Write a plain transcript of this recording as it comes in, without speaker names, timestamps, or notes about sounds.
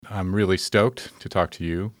I'm really stoked to talk to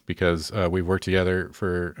you because we've worked together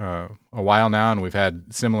for a while now, and we've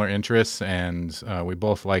had similar interests, and we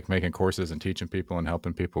both like making courses and teaching people and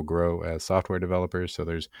helping people grow as software developers. So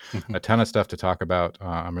there's a ton of stuff to talk about.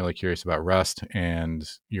 I'm really curious about Rust and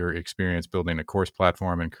your experience building a course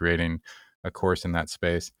platform and creating a course in that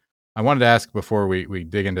space. I wanted to ask before we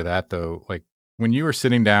dig into that, though, like when you were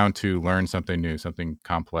sitting down to learn something new, something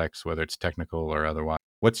complex, whether it's technical or otherwise,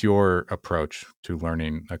 what's your approach to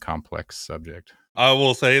learning a complex subject? I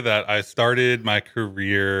will say that I started my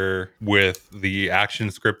career with the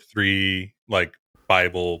ActionScript 3 like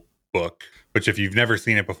Bible book, which if you've never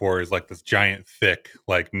seen it before is like this giant thick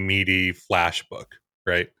like meaty flash book,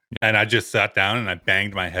 right? And I just sat down and I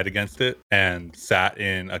banged my head against it and sat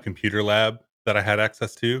in a computer lab that I had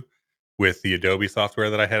access to with the Adobe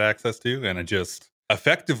software that I had access to, and I just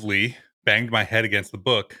effectively banged my head against the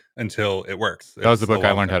book until it works. That was the book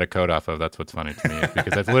I learned how to code off of. That's what's funny to me,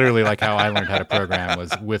 because that's literally like how I learned how to program,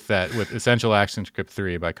 was with Essential ActionScript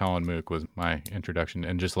 3 by Colin Mook was my introduction,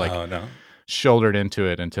 and just like shouldered into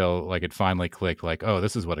it until like it finally clicked, like, oh,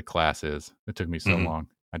 this is what a class is. It took me so long.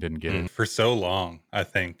 I didn't get it. For so long, I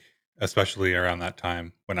think, especially around that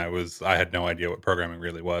time when I had no idea what programming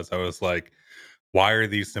really was. I was like, why are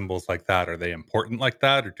these symbols like that? Are they important like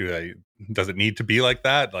that? Or does it need to be like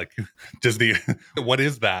that? Like, what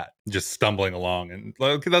is that? Just stumbling along. And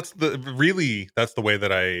like, that's the way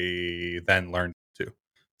that I then learned to.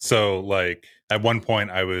 So like at one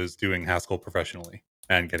point I was doing Haskell professionally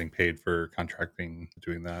and getting paid for contracting,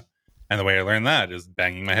 doing that. And the way I learned that is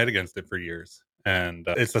banging my head against it for years. And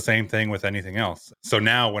it's the same thing with anything else. So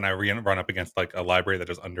now when I run up against like a library that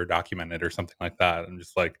is underdocumented or something like that, I'm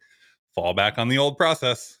just like, fall back on the old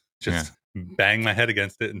process, just bang my head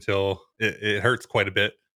against it until it hurts quite a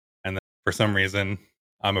bit. And then for some reason,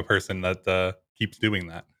 I'm a person that keeps doing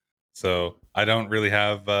that. So I don't really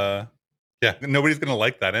have, nobody's going to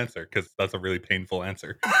like that answer because that's a really painful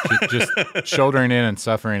answer. Just shouldering in and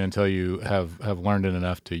suffering until you have learned it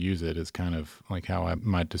enough to use it is kind of like how I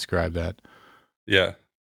might describe that. Yeah.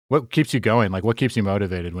 What keeps you going? Like, what keeps you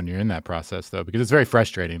motivated when you're in that process, though? Because it's very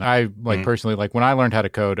frustrating. I personally, like when I learned how to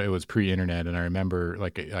code, it was pre-internet, and I remember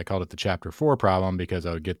like I called it the chapter 4 problem because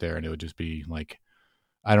I would get there and it would just be like,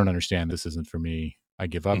 I don't understand. This isn't for me. I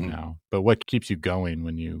give up now. But what keeps you going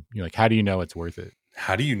when you're like, how do you know it's worth it?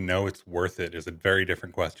 How do you know it's worth it is a very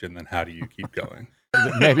different question than how do you keep going?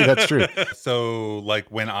 Maybe that's true. So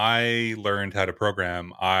like when I learned how to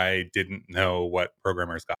program, I didn't know what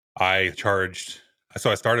programmers got. So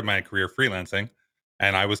I started my career freelancing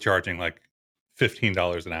and I was charging like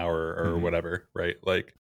 $15 an hour or whatever, right?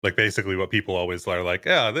 Like basically what people always are like,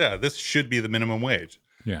 yeah, this should be the minimum wage.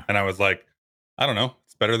 Yeah. And I was like, I don't know.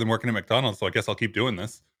 It's better than working at McDonald's, so I guess I'll keep doing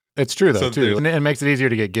this. It's true though, too. And it makes it easier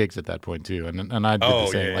to get gigs at that point too. And I did the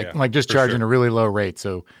same, like just charging a really low rate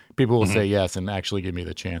so people will say yes and actually give me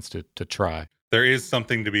the chance to try. There is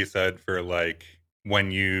something to be said for like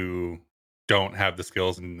when you don't have the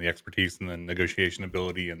skills and the expertise and the negotiation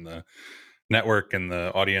ability and the network and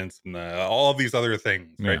the audience and all of these other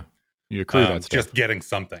things, right? You accrue that stuff. Just getting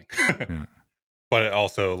something. But it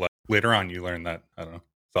also, like later on, you learn that, I don't know,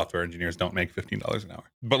 software engineers don't make $15 an hour.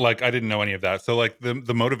 But like, I didn't know any of that. So like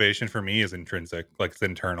the motivation for me is intrinsic, like it's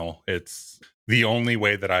internal. It's the only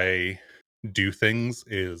way that I do things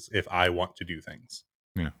is if I want to do things.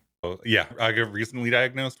 Yeah. So, yeah, I got recently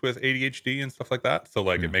diagnosed with ADHD and stuff like that. So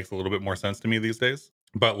like it makes a little bit more sense to me these days.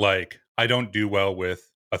 But like I don't do well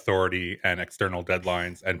with authority and external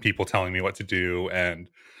deadlines and people telling me what to do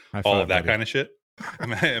and all of that kind of shit.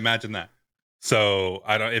 Imagine that. So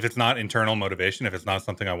if it's not internal motivation, if it's not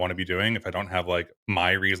something I want to be doing, if I don't have like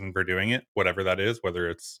my reason for doing it, whatever that is, whether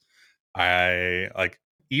it's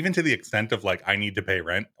even to the extent of like I need to pay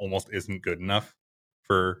rent almost isn't good enough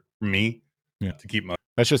for me to keep motivated.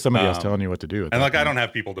 That's just somebody else telling you what to do. And like, I don't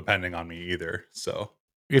have people depending on me either. So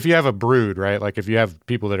if you have a brood, right? Like if you have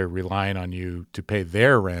people that are relying on you to pay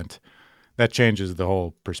their rent, that changes the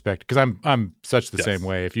whole perspective. Because I'm such the same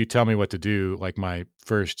way. If you tell me what to do, like my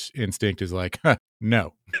first instinct is like,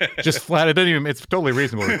 no, just flat. It's a totally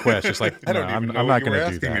reasonable request. Just like, I'm not going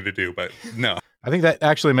to do that. Me to do, but no. I think that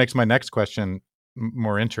actually makes my next question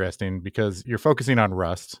more interesting because you're focusing on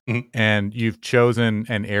Rust and you've chosen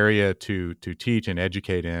an area to teach and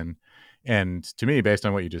educate in. And to me, based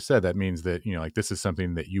on what you just said, that means that, like this is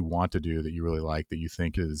something that you want to do, that you really like, that you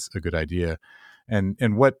think is a good idea.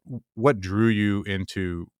 And what drew you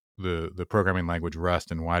into the programming language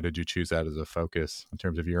Rust, and why did you choose that as a focus in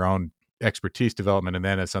terms of your own expertise development and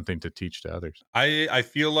then as something to teach to others? I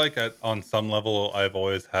feel like on some level, I've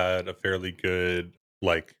always had a fairly good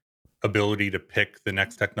like ability to pick the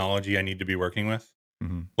next technology I need to be working with.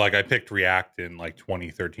 Mm-hmm. Like I picked React in like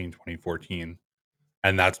 2013, 2014,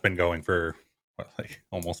 and that's been going for what, like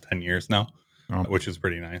almost 10 years now, Oh, which is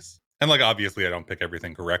pretty nice. And like obviously I don't pick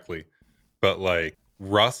everything correctly, but like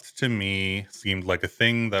Rust to me seemed like a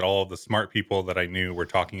thing that all of the smart people that I knew were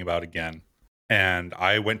talking about again. And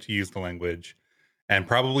I went to use the language, and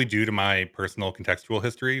probably due to my personal contextual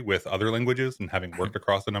history with other languages and having worked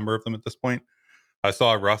across a number of them at this point, I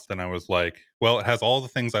saw Rust and I was like, well, it has all the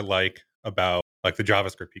things I like about like the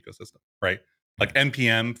JavaScript ecosystem, right? yeah. Like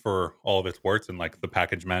NPM for all of its warts and like the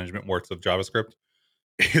package management warts of JavaScript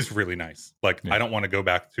is really nice. Like Yeah. I don't want to go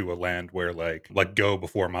back to a land where like Go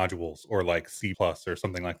before modules or like C plus or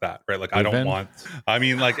something like that, right? Like I don't Maven? want. I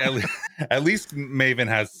mean, like at least Maven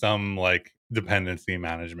has some like dependency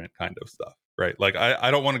management kind of stuff, right? Like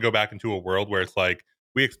I don't want to go back into a world where it's like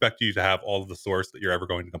we expect you to have all of the source that you're ever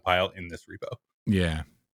going to compile in this repo. Yeah.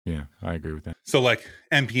 Yeah. I agree with that. So like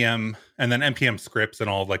npm and then npm scripts and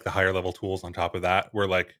all of like the higher level tools on top of that were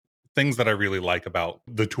like things that I really like about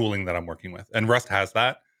the tooling that I'm working with. And Rust has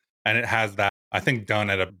that, and it has that I think done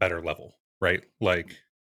at a better level, right? Like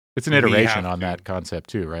It's an we iteration have on to. that concept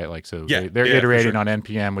too, right? Like, so Yeah, they're yeah, for iterating sure. on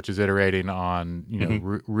npm, which is iterating on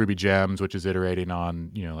Hmm. Ruby gems, which is iterating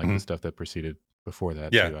on like the Hmm. stuff that preceded before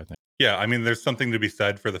that Yeah, too. I think. yeah, I mean there's something to be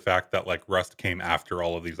said for the fact that like Rust came after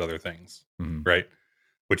all of these other things, Hmm. right?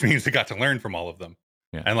 Which means it got to learn from all of them.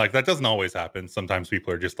 Yeah. And like that doesn't always happen. Sometimes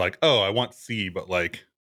people are just like, "Oh, I want C, but like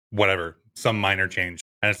whatever, some minor change."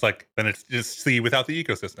 And it's like then it's just C without the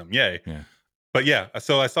ecosystem. Yay. Yeah. But yeah,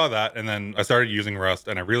 so I saw that and then I started using Rust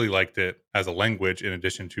and I really liked it as a language in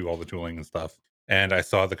addition to all the tooling and stuff. And I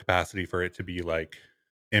saw the capacity for it to be like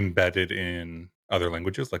embedded in other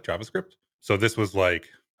languages like JavaScript. So this was like,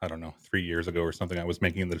 I don't know, 3 years ago or something. I was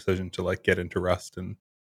making the decision to like get into Rust and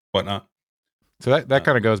whatnot. So that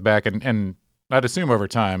kind of Um, goes back, and I'd assume over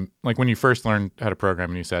time, like when you first learned how to program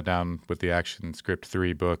and you sat down with the Action Script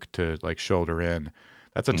 3 book to like shoulder in,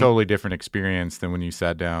 that's a mhm. totally different experience than when you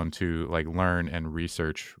sat down to like learn and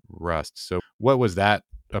research Rust. So what was that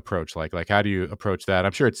approach like? Like how do you approach that?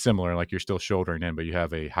 I'm sure it's similar, like you're still shouldering in, but you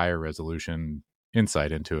have a higher resolution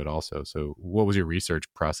insight into it also. So what was your research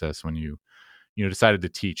process when you decided to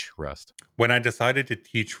teach Rust? When I decided to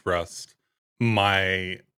teach Rust,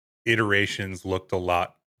 my iterations looked a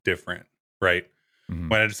lot different, right? Hmm.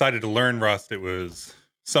 When I decided to learn Rust, it was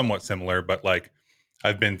somewhat similar, but like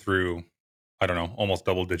I've been through, I don't know, almost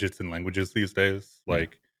double digits in languages these days. Yeah.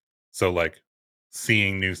 Like, so like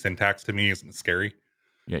seeing new syntax to me isn't scary.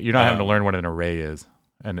 Yeah, you're not having to Um, learn what an array is,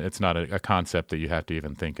 and it's not a concept that you have to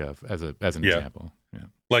even think of as an yeah. example. Yeah,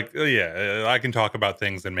 Like, I can talk about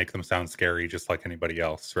things and make them sound scary just like anybody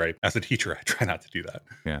else, right? As a teacher, I try not to do that.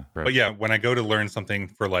 yeah, right. But yeah, when I go to learn something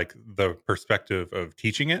for like the perspective of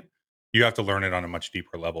teaching it, you have to learn it on a much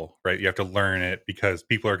deeper level, right? You have to learn it because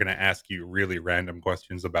people are going to ask you really random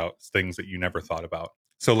questions about things that you never thought about.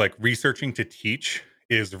 So, like, researching to teach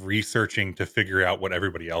is researching to figure out what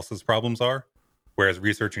everybody else's problems are. Whereas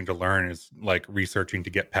researching to learn is like researching to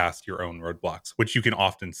get past your own roadblocks, which you can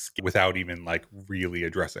often skip without even like really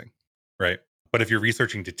addressing, right? But if you're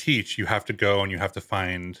researching to teach, you have to go and you have to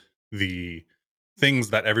find the things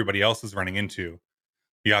that everybody else is running into.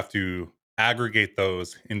 You have to aggregate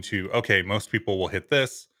those into, okay, most people will hit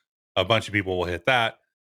this, a bunch of people will hit that,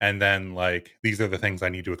 and then like these are the things I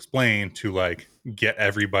need to explain to like get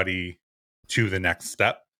everybody to the next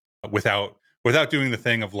step without doing the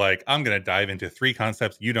thing of like I'm going to dive into three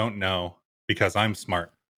concepts you don't know because I'm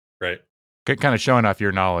smart, right? Kind of showing off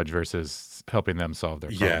your knowledge versus helping them solve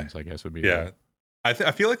their Yeah. problems, I guess would be the. Yeah. I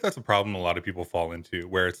feel like that's a problem a lot of people fall into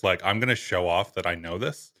where it's like I'm going to show off that I know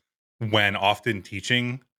this when often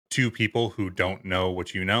teaching to people who don't know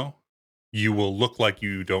what you know, you will look like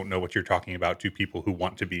you don't know what you're talking about to people who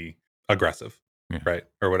want to be aggressive, Yeah, right?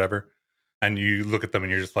 Or whatever. And you look at them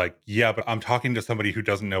and you're just like, yeah, but I'm talking to somebody who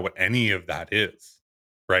doesn't know what any of that is,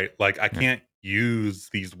 right? Like, I yeah, can't use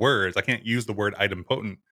these words. I can't use the word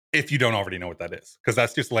idempotent if you don't already know what that is, because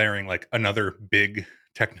that's just layering like another big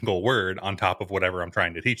technical word on top of whatever I'm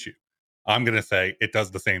trying to teach you. I'm going to say it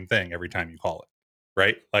does the same thing every time you call it,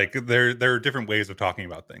 right? Like there are different ways of talking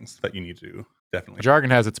about things that you need to definitely. jargon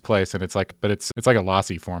has its place, and it's like, but it's like a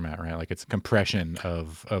lossy format, right? Like it's a compression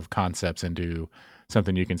of concepts into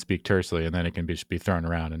something you can speak tersely, and then it can be thrown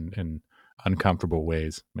around in uncomfortable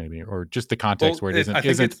ways, maybe, or just the context Well, where I think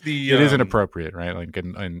it isn't appropriate, right? Like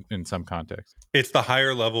in some context. it's the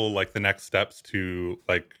higher level, like the next steps to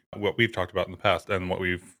like what we've talked about in the past and what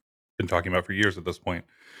we've been talking about for years at this point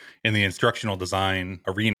in the instructional design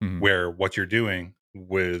arena, Hmm. where what you're doing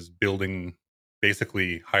was building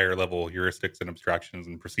basically higher level heuristics and abstractions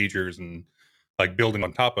and procedures and like building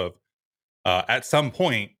on top of. At some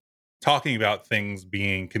point, talking about things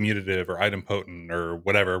being commutative or idempotent or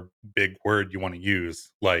whatever big word you want to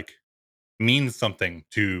use, like, means something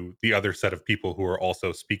to the other set of people who are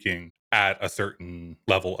also speaking at a certain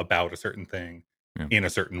level about a certain thing Yeah. in a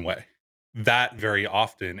certain way. That very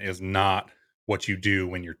often is not what you do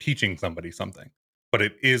when you're teaching somebody something, but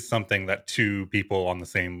it is something that two people on the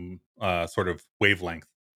same sort of wavelength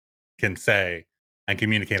can say and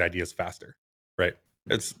communicate ideas faster, right?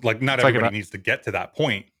 It's like not It's like everybody an needs to get to that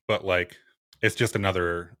point, but like it's just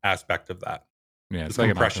another aspect of that. Yeah, This it's like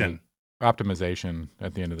an compression. optimization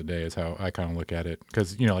at the end of the day is how I kind of look at it.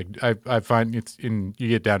 Because like I find it's in you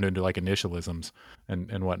get down into like initialisms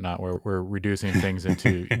and whatnot, where we're reducing things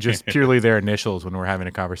into just purely their initials when we're having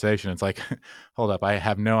a conversation. It's like, hold up, I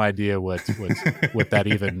have no idea what that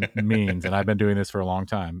even means, and I've been doing this for a long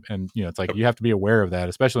time. And it's like you have to be aware of that,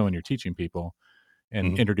 especially when you're teaching people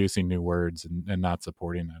and Mhm. introducing new words and not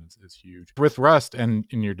supporting that is huge. With Rust and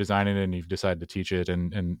you're designing it and you've decided to teach it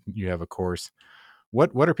and you have a course,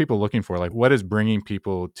 what are people looking for? Like, what is bringing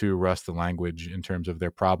people to Rust the language in terms of their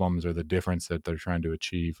problems or the difference that they're trying to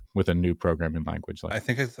achieve with a new programming language? Like, I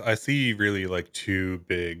think I see really like two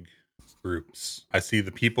big groups. I see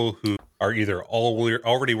the people who are either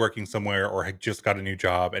already working somewhere or had just got a new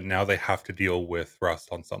job and now they have to deal with Rust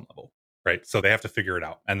on some level, right? So they have to figure it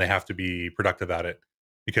out and they have to be productive at it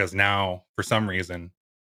because now, for some reason,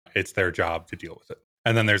 it's their job to deal with it.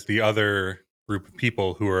 And then there's the other group of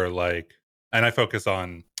people who are like, and I focus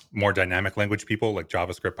on more dynamic language people like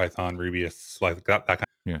JavaScript, Python, Rubyus, like that kind.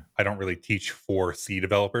 yeah, I don't really teach for C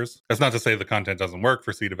developers. That's not to say the content doesn't work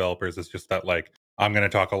for C developers. It's just that like I'm going to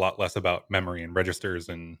talk a lot less about memory and registers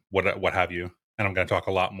and what have you, and I'm going to talk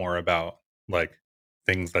a lot more about like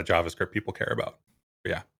things that JavaScript people care about. But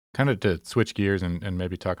yeah, kind of to switch gears and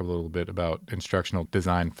maybe talk a little bit about instructional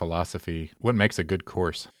design philosophy. What makes a good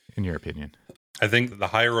course, in your opinion? I think the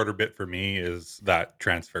higher order bit for me is that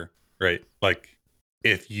transfer, right? Like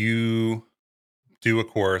if you do a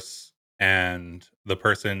course and the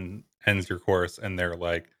person ends your course and they're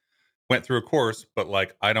like went through a course but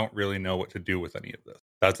like I don't really know what to do with any of this.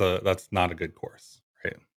 That's not a good course,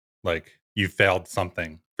 right? Like you failed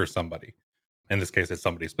something for somebody. In this case it's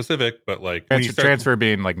somebody specific, but like when you start Transfer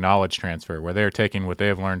being like knowledge transfer, where they're taking what they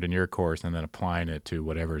have learned in your course and then applying it to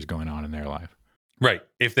whatever is going on in their life. right,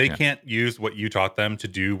 if they Yeah, can't use what you taught them to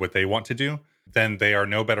do what they want to do, then they are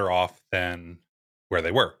no better off than where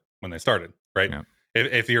they were when they started, right? yeah,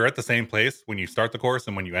 If you're at the same place when you start the course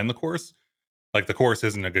and when you end the course, like the course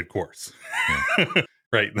isn't a good course. yeah.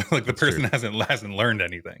 Right? Like the That's true. person hasn't learned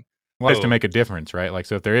anything. Well, it has to So, make a difference, right? Like,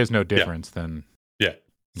 so if there is no yeah. difference, then Yeah. yeah.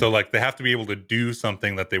 So like they have to be able to do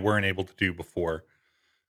something that they weren't able to do before.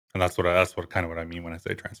 And that's what kind of what I mean when I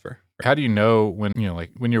say transfer. How do you know when,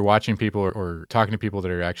 like when you're watching people or talking to people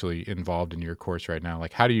that are actually involved in your course right now,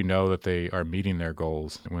 like how do you know that they are meeting their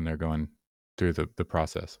goals when they're going through the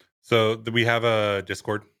process? So we have a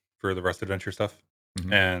Discord for the Rust Adventure stuff.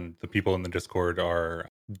 Hmm. And the people in the Discord are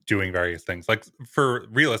doing various things. Like for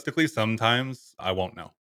realistically, sometimes I won't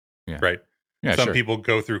know. Yeah. Right? Yeah, Some sure. people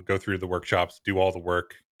go through the workshops, do all the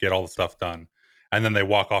work, get all the stuff done, and then they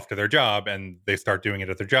walk off to their job and they start doing it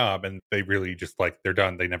at their job and they really just like they're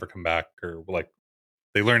done. They never come back or like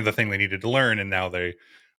they learned the thing they needed to learn and now they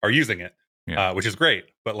are using it, Yeah. which is great,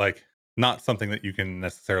 but like not something that you can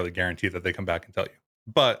necessarily guarantee that they come back and tell you.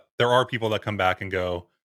 But there are people that come back and go,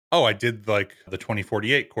 "Oh, I did like the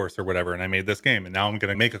 2048 course or whatever, and I made this game, and now I'm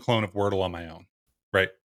going to make a clone of Wordle on my own." Right?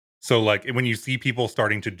 So, like when you see people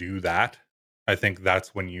starting to do that, I think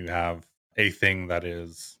that's when you have a thing that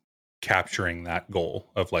is capturing that goal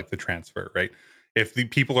of like the transfer, right? If the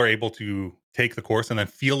people are able to take the course and then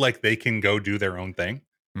feel like they can go do their own thing,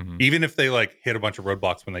 Hmm. even if they like hit a bunch of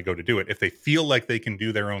roadblocks when they go to do it, if they feel like they can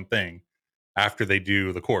do their own thing after they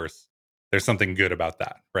do the course, there's something good about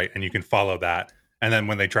that, right? And you can follow that. And then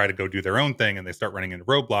when they try to go do their own thing and they start running into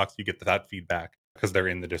roadblocks, you get that feedback because they're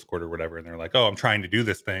in the Discord or whatever. And they're like, oh, I'm trying to do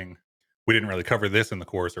this thing. We didn't really cover this in the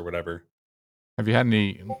course or whatever. Have you had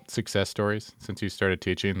any success stories since you started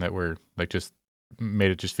teaching that were like just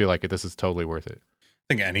made it just feel like this is totally worth it?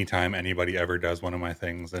 I think anytime anybody ever does one of my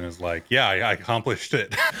things and is like, yeah, I accomplished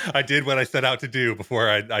it. I did what I set out to do before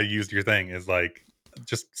I used your thing is like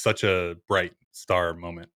just such a bright star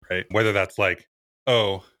moment, right? Whether that's like,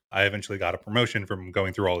 oh, I eventually got a promotion from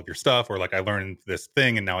going through all of your stuff, or like I learned this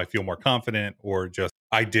thing and now I feel more confident, or just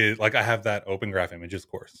I did like I have that open graph images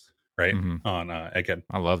course, right? Hmm. On again,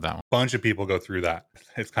 I love that one. bunch of people go through that.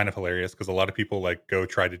 It's kind of hilarious because a lot of people like go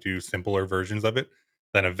try to do simpler versions of it,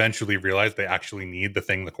 then eventually realize they actually need the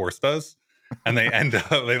thing the course does. and they end up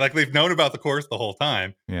they've known about the course the whole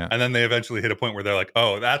time, Yeah. and then they eventually hit a point where they're like,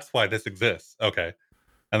 oh, that's why this exists. Okay.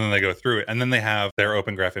 And then they go through it, and then they have their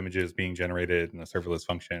open graph images being generated in a serverless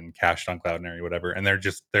function, cached on Cloudinary, whatever. And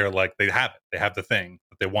they're like, they have it. They have the thing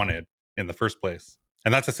that they wanted in the first place.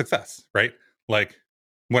 And that's a success, right? Like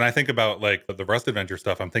when I think about like the Rust Adventure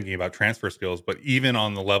stuff, I'm thinking about transfer skills, but even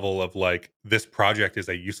on the level of like, this project is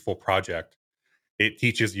a useful project. It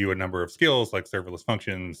teaches you a number of skills like serverless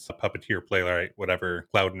functions, Puppeteer, Playwright, whatever,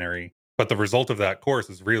 Cloudinary. But the result of that course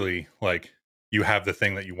is really like you have the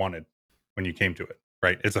thing that you wanted when you came to it,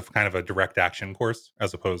 right? It's a kind of a direct action course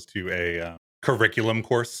as opposed to a curriculum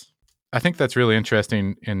course. I think that's really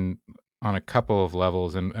interesting on a couple of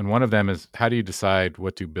levels. And one of them is, how do you decide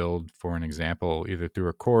what to build for an example, either through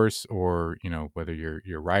a course or, whether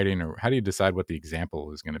you're writing, or how do you decide what the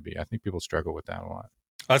example is going to be? I think people struggle with that a lot.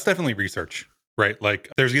 That's definitely research, right? Like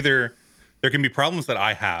there can be problems that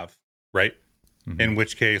I have, right? Mm-hmm. In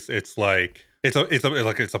which case it's like, it's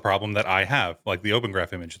a problem that I have, like the open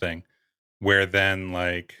graph image thing, where then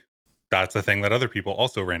like that's a thing that other people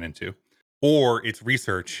also ran into. Or it's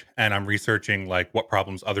research, and I'm researching like what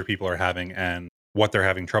problems other people are having and what they're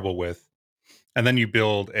having trouble with. And then you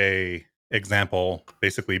build a example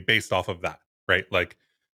basically based off of that, right? Like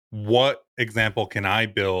what example can I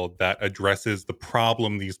build that addresses the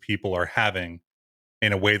problem these people are having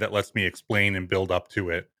in a way that lets me explain and build up to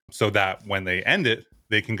it, so that when they end it,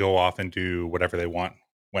 they can go off and do whatever they want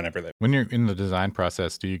whenever they. When you're in the design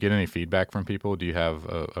process, do you get any feedback from people? Do you have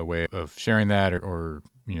a way of sharing that, or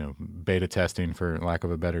beta testing, for lack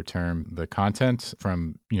of a better term, the content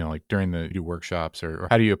from, like during the workshops, or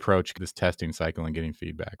how do you approach this testing cycle and getting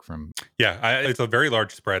feedback from? Yeah, it's a very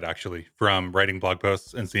large spread, actually, from writing blog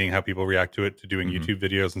posts and seeing how people react to it, to doing YouTube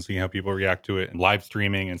videos and seeing how people react to it, and live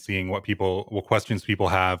streaming and seeing what questions people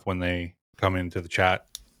have when they come into the chat,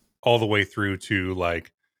 all the way through to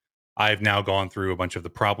like, I've now gone through a bunch of the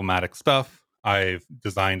problematic stuff. I've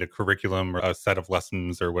designed a curriculum or a set of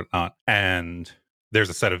lessons or whatnot. And there's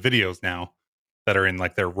a set of videos now that are in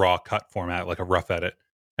like their raw cut format, like a rough edit.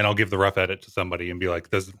 And I'll give the rough edit to somebody and be like,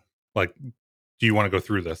 do you want to go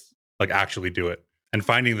through this? Like actually do it. And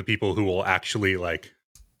finding the people who will actually like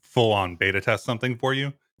full on beta test something for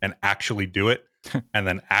you and actually do it and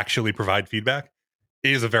then actually provide feedback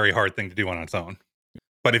is a very hard thing to do on its own.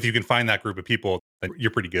 But if you can find that group of people, then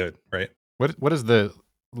you're pretty good, right? What is the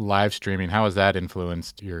live streaming? How has that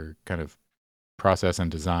influenced your kind of process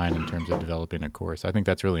and design in terms of developing a course? I think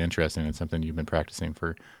that's really interesting. It's something you've been practicing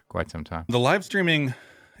for quite some time. The live streaming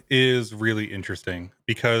is really interesting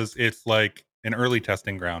because it's like an early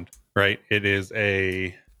testing ground, right? It is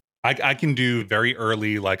I can do very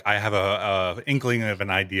early, like I have a inkling of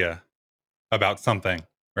an idea about something,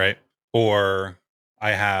 right? Or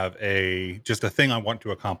I have just a thing I want to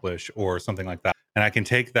accomplish or something like that. And I can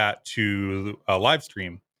take that to a live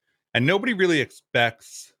stream. And nobody really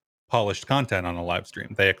expects polished content on a live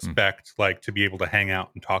stream. They expect like to be able to hang out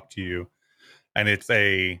and talk to you. And it's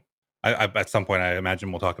at some point, I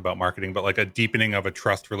imagine we'll talk about marketing, but like a deepening of a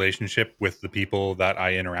trust relationship with the people that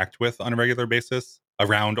I interact with on a regular basis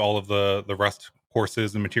around all of the Rust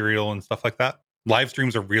courses and material and stuff like that. Live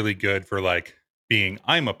streams are really good for like being,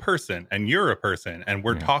 I'm a person and you're a person and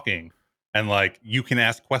we're talking, and like you can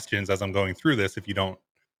ask questions as I'm going through this if you don't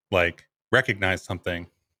like recognize something,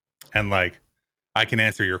 and like I can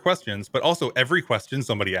answer your questions, but also every question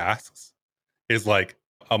somebody asks is like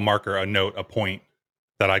a marker, a note, a point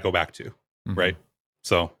that I go back to, right?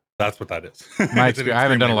 So that's what that is. I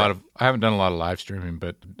haven't done a lot of live streaming,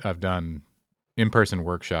 but I've done in-person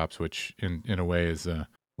workshops, which in a way is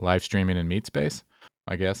live streaming in meat space,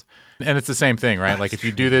 I guess. And it's the same thing, right? Like if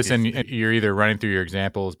you do this and you're either running through your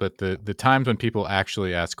examples, but the times when people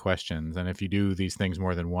actually ask questions, and if you do these things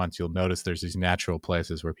more than once, you'll notice there's these natural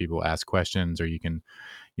places where people ask questions, or you can,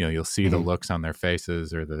 you'll see the looks on their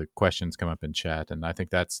faces or the questions come up in chat. And I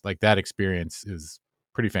think that's like, that experience is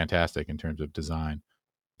pretty fantastic in terms of design,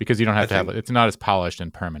 because you don't have to have, it's not as polished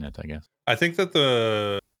and permanent, I guess. I think that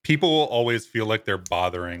the people will always feel like they're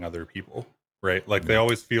bothering other people, right? Like they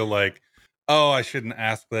always feel like, oh, I shouldn't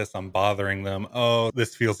ask this, I'm bothering them. Oh,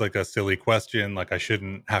 this feels like a silly question, like I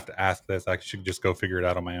shouldn't have to ask this, I should just go figure it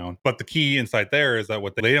out on my own. But the key insight there is that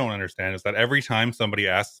what they don't understand is that every time somebody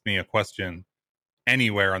asks me a question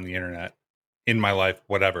anywhere on the internet, in my life,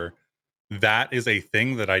 whatever, that is a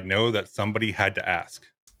thing that I know that somebody had to ask.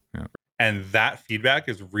 Yeah. And that feedback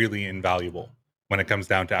is really invaluable when it comes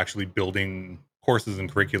down to actually building courses and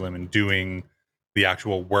curriculum and doing the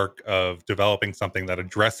actual work of developing something that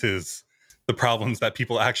addresses the problems that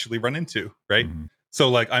people actually run into, right? So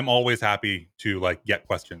like I'm always happy to like get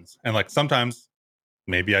questions, and like sometimes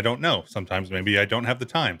maybe I don't know. Sometimes maybe I don't have the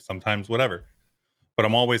time. Sometimes whatever. But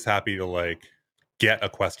I'm always happy to like get a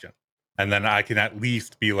question. And then I can at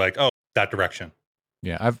least be like, oh, that direction.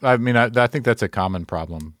 Yeah, I think that's a common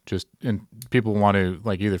problem. Just and people want to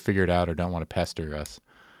like either figure it out or don't want to pester us,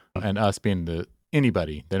 and us being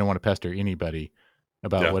anybody, they don't want to pester anybody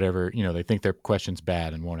about Yeah. whatever they think their question's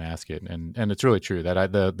bad and won't ask it. And it's really true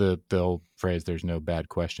that the old phrase "there's no bad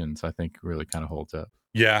questions" I think really kind of holds up.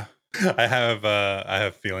 Yeah. I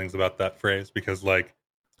have feelings about that phrase because like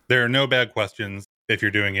there are no bad questions if you're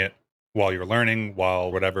doing it while you're learning,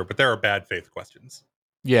 while whatever, but there are bad faith questions.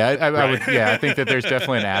 Yeah, I Right. would. Yeah, I think that there's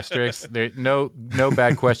definitely an asterisk. There, no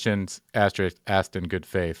bad questions asterisk asked in good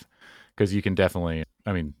faith, because you can definitely.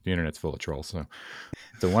 I mean, the internet's full of trolls, so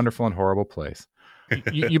it's a wonderful and horrible place.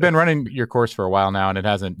 You've been running your course for a while now, and it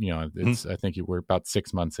hasn't. It's. I think we're about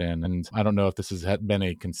 6 months in, and I don't know if this has been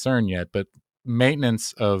a concern yet, but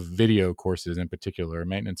maintenance of video courses in particular,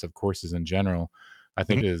 maintenance of courses in general, I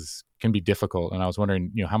think can be difficult. And I was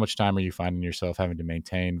wondering, how much time are you finding yourself having to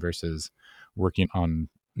maintain versus working on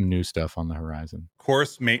new stuff on the horizon?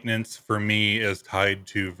 Course maintenance for me is tied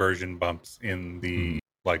to version bumps in the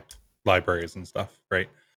like libraries and stuff, right?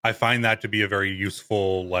 I find that to be a very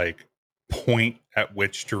useful like point at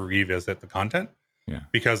which to revisit the content. Yeah.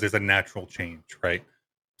 Because there's a natural change, right?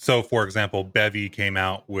 So for example, Bevy came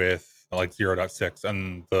out with like 0.6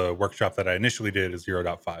 and the workshop that I initially did is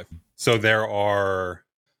 0.5. So there are,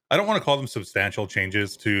 I don't want to call them substantial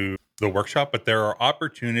changes to the workshop, but there are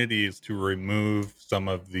opportunities to remove some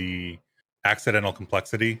of the accidental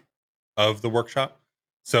complexity of the workshop.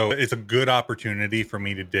 So it's a good opportunity for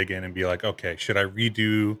me to dig in and be like, okay, should I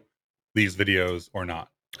redo these videos or not?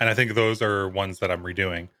 And I think those are ones that I'm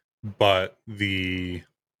redoing. But the,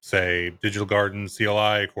 say, Digital Garden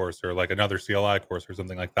CLI course or like another CLI course or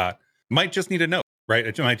something like that might just need a note, right?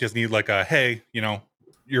 It might just need like a, hey,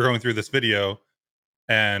 you're going through this video.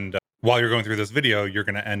 And while you're going through this video, you're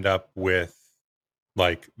going to end up with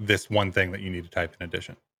like this one thing that you need to type in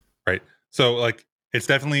addition, right? So like it's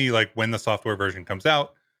definitely like when the software version comes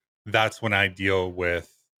out, that's when I deal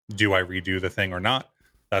with, do I redo the thing or not?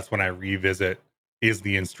 That's when I revisit, is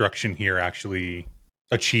the instruction here actually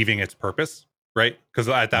achieving its purpose, right? Because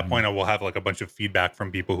at that point I will have like a bunch of feedback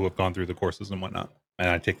from people who have gone through the courses and whatnot, and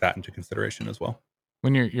I take that into consideration as well.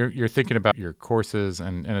 When you're thinking about your courses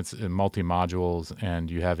and it's multi modules and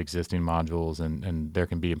you have existing modules and there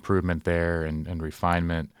can be improvement there and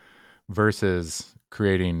refinement versus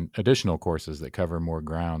creating additional courses that cover more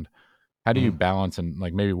ground, how do you balance, and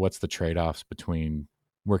like maybe what's the trade-offs between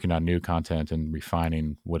working on new content and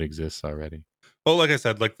refining what exists already? Well, like I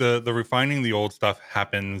said, like the refining the old stuff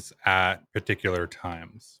happens at particular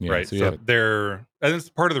times, Yeah, right? so So there, and it's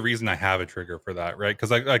part of the reason I have a trigger for that, right?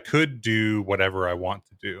 Because I could do whatever I want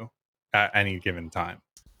to do at any given time,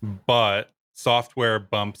 but software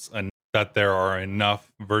bumps and that there are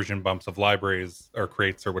enough version bumps of libraries or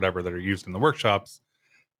crates or whatever that are used in the workshops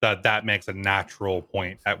that makes a natural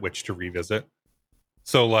point at which to revisit.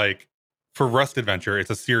 So like for Rust Adventure, it's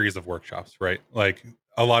a series of workshops, right? Like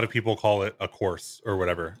a lot of people call it a course or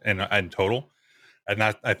whatever in total. And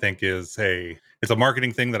that I think it's a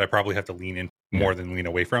marketing thing that I probably have to lean in more than lean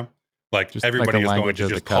away from. Like just like everybody the is going language to of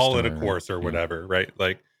the just call it a customer, course or whatever, right?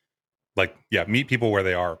 Like yeah, meet people where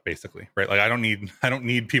they are basically, right? Like I don't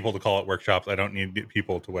need people to call it workshops. I don't need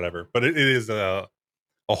people to whatever, but it is a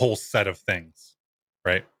whole set of things,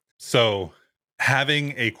 right? So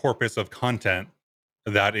having a corpus of content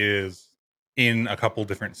that is in a couple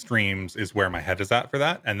different streams is where my head is at for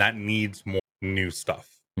that, and that needs more new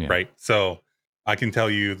stuff, right? So I can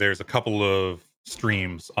tell you there's a couple of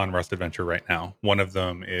streams on Rust Adventure right now. One of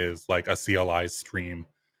them is like a CLI stream,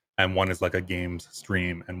 and one is like a games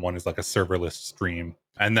stream, and one is like a serverless stream,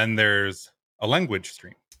 and then there's a language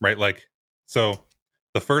stream, right? Like so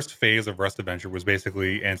the first phase of Rust Adventure was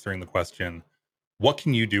basically answering the question, what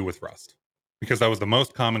can you do with Rust? Because that was the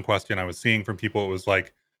most common question I was seeing from people. It was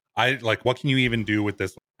like, what can you even do with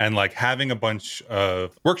this? And like having a bunch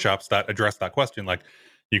of workshops that address that question, like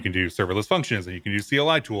you can do serverless functions and you can do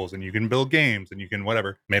CLI tools and you can build games and you can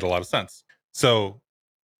whatever, made a lot of sense. So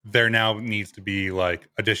there now needs to be like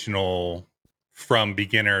additional from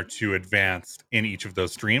beginner to advanced in each of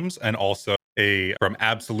those streams, and also a from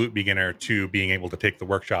absolute beginner to being able to take the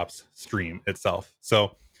workshops stream itself.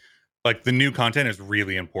 So like the new content is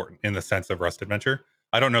really important in the sense of Rust Adventure.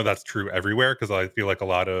 I don't know that's true everywhere because I feel like a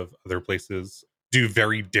lot of other places do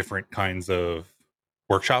very different kinds of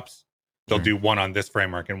workshops. They'll do one on this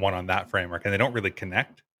framework and one on that framework, and they don't really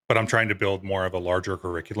connect. But I'm trying to build more of a larger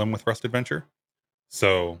curriculum with Rust Adventure.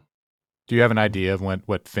 So do you have an idea of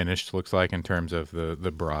what finished looks like in terms of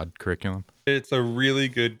the broad curriculum? It's a really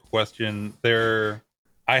good question.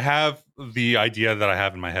 I have the idea that I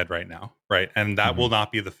have in my head right now, right? And that Mm-hmm. will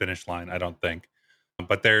not be the finish line, I don't think.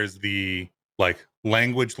 But there's the like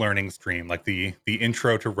language learning stream, like the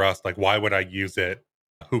intro to Rust, like why would I use it?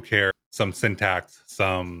 Who cares? Some syntax,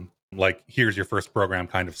 some like here's your first program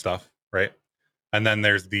kind of stuff, right? And then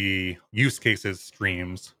there's the use cases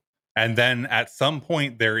streams. And then at some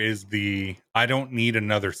point there is the I don't need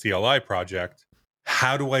another CLI project.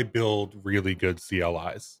 How do I build really good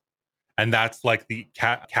CLIs? And that's like the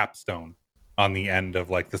capstone on the end of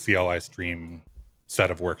like the CLI stream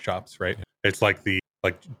set of workshops, right? It's like the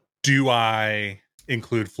like do I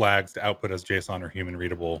include flags to output as JSON or human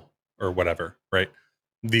readable or whatever, right?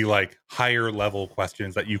 The like higher level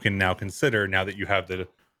questions that you can now consider now that you have the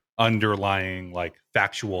underlying like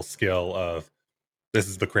factual skill of this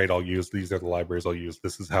is the crate I'll use, these are the libraries I'll use,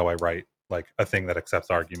 this is how I write like a thing that accepts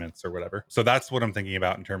arguments or whatever. So that's what I'm thinking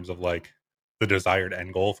about in terms of like the desired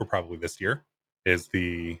end goal for probably this year is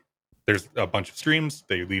there's a bunch of streams,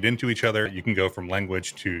 they lead into each other. You can go from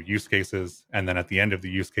language to use cases, and then at the end of the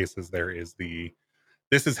use cases there is the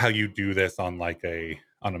this is how you do this on like a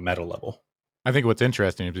meta level. I think what's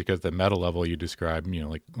interesting is because the meta level you describe,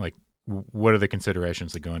 like what are the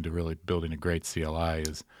considerations that go into really building a great CLI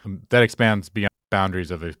is that expands beyond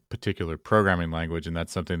boundaries of a particular programming language, and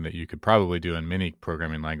that's something that you could probably do in many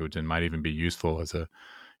programming language and might even be useful as a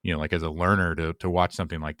like as a learner to watch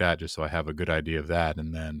something like that, just so I have a good idea of that,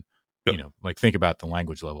 and then Yep. like think about the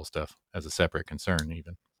language level stuff as a separate concern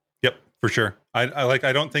even. Yep, for sure.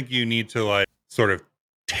 I don't think you need to like sort of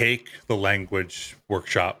take the language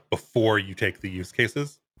workshop before you take the use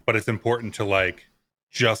cases, but it's important to like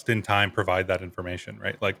just in time provide that information,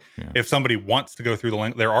 right? Like Yeah. if somebody wants to go through the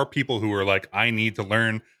language, there are people who are like, I need to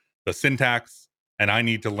learn the syntax and I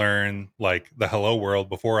need to learn like the hello world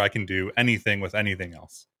before I can do anything with anything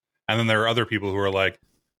else. And then there are other people who are like,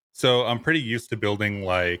 so I'm pretty used to building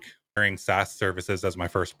like SaaS services as my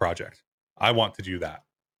first project. I want to do that,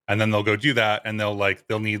 and then they'll go do that, and they'll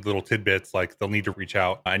need little tidbits, like they'll need to reach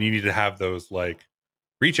out, and you need to have those like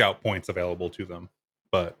reach out points available to them.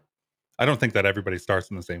 But I don't think that everybody starts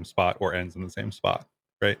in the same spot or ends in the same spot,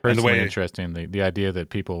 right? And the Personally way interesting, the idea that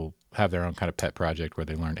people have their own kind of pet project where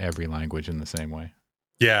they learn every language in the same way.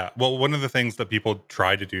 Yeah, well, one of the things that people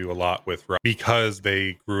try to do a lot with because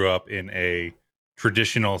they grew up in a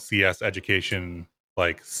traditional CS education,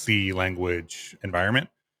 like C language environment,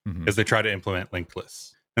 Mm-hmm. is they try to implement linked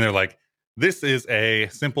lists. And they're like, this is a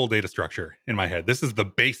simple data structure in my head. This is the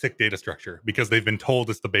basic data structure because they've been told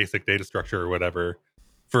it's the basic data structure or whatever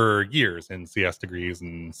for years in CS degrees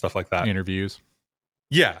and stuff like that. Interviews.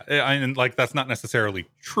 Yeah, and like that's not necessarily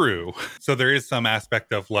true. So there is some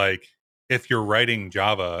aspect of like if you're writing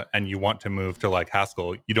Java and you want to move to like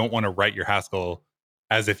Haskell, you don't want to write your Haskell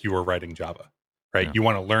as if you were writing Java, right? Yeah. You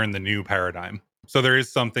want to learn the new paradigm. So there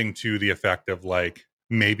is something to the effect of like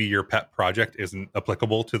maybe your pet project isn't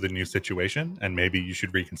applicable to the new situation and maybe you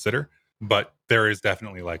should reconsider. But there is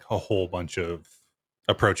definitely like a whole bunch of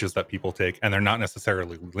approaches that people take and they're not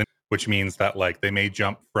necessarily linear, which means that like they may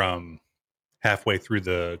jump from halfway through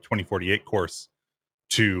the 2048 course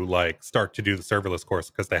to like start to do the serverless course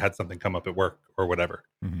because they had something come up at work or whatever,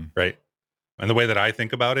 Mm-hmm. right? And the way that I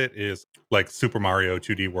think about it is like Super Mario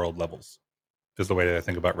 2D world levels is the way that I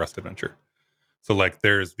think about Rust Adventure. So like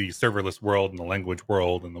there's the serverless world and the language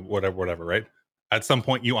world and the whatever, right? At some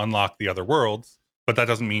point you unlock the other worlds, but that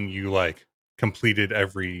doesn't mean you like completed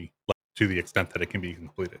every to the extent that it can be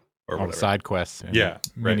completed or All the whatever. side quests and Yeah,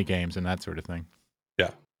 mini right. games and that sort of thing. Yeah.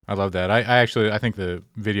 I love that. I think the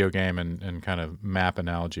video game and kind of map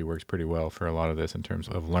analogy works pretty well for a lot of this in terms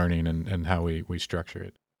of learning and how we structure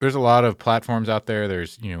it. There's a lot of platforms out there.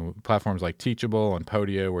 There's platforms like Teachable and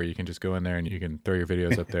Podio where you can just go in there and you can throw your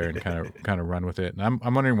videos up there and kind of run with it. And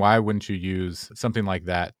I'm wondering why wouldn't you use something like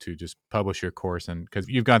that to just publish your course, and because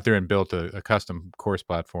you've gone through and built a custom course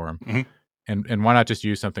platform. Mm-hmm. And why not just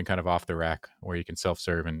use something kind of off the rack where you can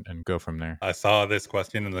self-serve and go from there? I saw this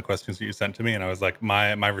question and the questions that you sent to me, and I was like,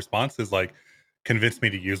 my response is like, convince me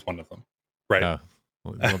to use one of them, right?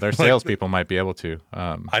 Well, their like, salespeople might be able to.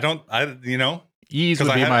 Ease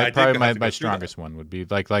would be my strongest one. Would be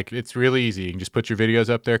like it's really easy. You can just put your videos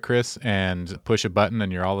up there, Chris, and push a button,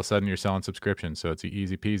 and you're all of a sudden you're selling subscriptions. So it's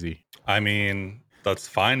easy peasy. I mean, that's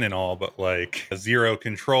fine and all, but like zero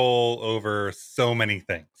control over so many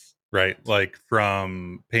things, right? Like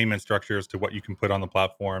from payment structures to what you can put on the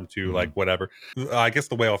platform to like whatever. I guess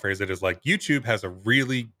the way I'll phrase it is like YouTube has a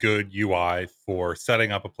really good UI for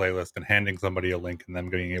setting up a playlist and handing somebody a link and them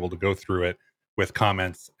being able to go through it with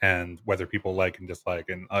comments and whether people like and dislike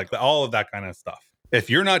and like all of that kind of stuff. if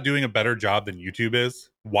you're not doing a better job than YouTube is,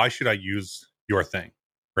 why should I use your thing?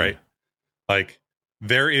 Right. Yeah. Like,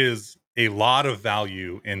 there is a lot of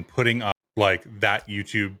value in putting up like that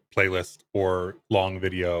YouTube playlist or long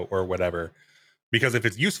video or whatever, because if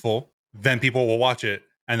it's useful, then people will watch it,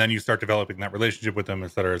 and then you start developing that relationship with them,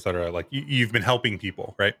 et cetera, et cetera. Like, you've been helping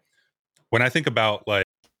people, right? When I think about like,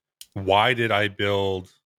 why did I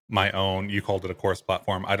build my own, you called it a course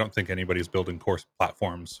platform. I don't think anybody's building course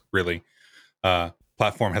platforms really.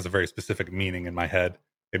 Platform has a very specific meaning in my head.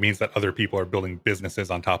 It means that other people are building businesses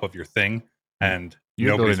on top of your thing, and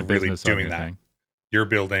You're nobody's building a really business on doing your that. thing. You're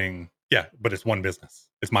building, yeah, but it's one business.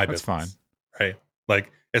 It's my That's business, fine. right?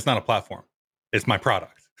 Like, it's not a platform. It's my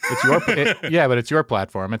product. It's your yeah, but it's your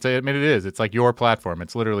platform. I mean, it is. It's like your platform.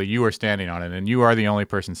 It's literally you are standing on it, and you are the only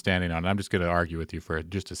person standing on it. I'm just going to argue with you for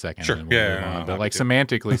just a second, Sure. and then we'll move on. But like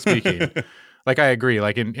semantically speaking, like I agree.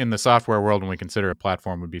 Like in the software world, when we consider a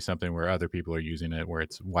platform would be something where other people are using it, where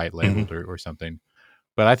it's white labeled or something.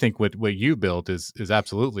 But I think what you built is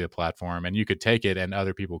absolutely a platform, and you could take it, and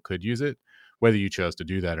other people could use it. Whether you chose to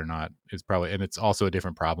do that or not is probably, and it's also a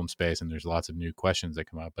different problem space, and there's lots of new questions that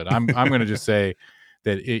come up. But I'm going to just say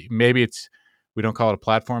that maybe we don't call it a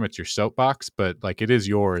platform, it's your soapbox, but like it is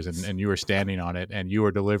yours, and you are standing on it, and you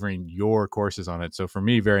are delivering your courses on it. So for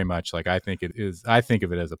me, very much like I think of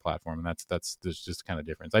it as a platform, and that's there's just kind of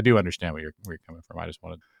difference. I do understand where you're coming from. I just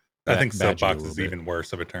wanted I think soapbox is even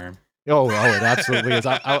worse of a term. Oh, it absolutely is.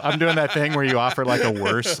 I'm doing that thing where you offer like a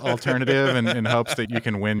worse alternative in hopes that you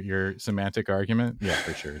can win your semantic argument. Yeah,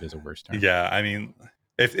 for sure. It is a worse term. Yeah. I mean,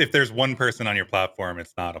 if there's one person on your platform,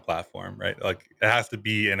 it's not a platform, right? Like, it has to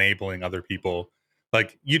be enabling other people.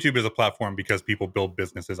 Like, YouTube is a platform because people build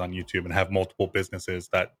businesses on YouTube and have multiple businesses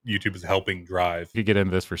that YouTube is helping drive. You could get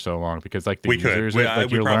into this for so long because like the we users, could. like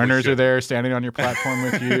your learners are there standing on your platform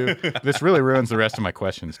with you. This really ruins the rest of my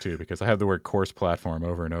questions too, because I have the word course platform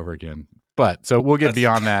over and over again. But so we'll get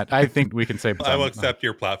beyond that. I think we can say I will accept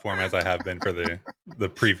your platform as I have been for the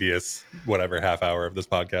previous whatever half hour of this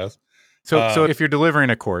podcast. So if you're delivering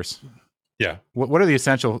a course, yeah, what are the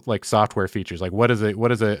essential like software features? Like what does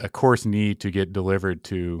a course need to get delivered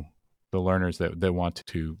to the learners that want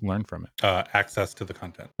to learn from it? Access to the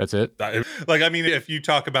content. That's it. Like, I mean, if you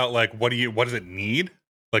talk about like what does it need?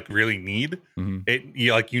 Like, really need? Mm-hmm.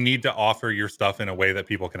 You need to offer your stuff in a way that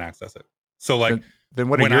people can access it. So like, then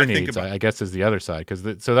what are your needs? I guess is the other side,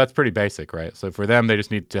 because so that's pretty basic, right? So for them, they just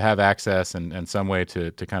need to have access and some way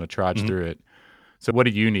to kind of trudge through it. So what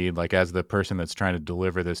do you need, like as the person that's trying to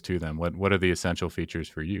deliver this to them? What are the essential features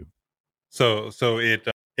for you? So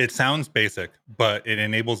it sounds basic, but it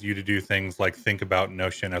enables you to do things like think about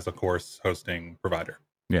Notion as a course hosting provider.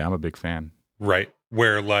 Yeah, I'm a big fan. Right.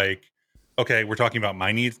 Where like, okay, we're talking about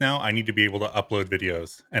my needs now. I need to be able to upload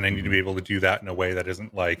videos, and I need to be able to do that in a way that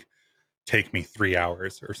isn't like take me 3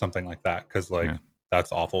 hours or something like that, because like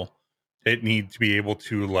that's awful. It needs to be able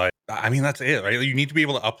to like, I mean, that's it, right? You need to be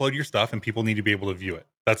able to upload your stuff and people need to be able to view it.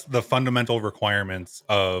 That's the fundamental requirements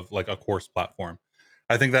of like a course platform.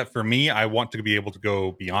 I think that for me, I want to be able to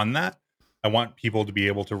go beyond that. I want people to be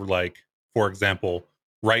able to like, for example,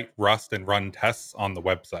 write Rust and run tests on the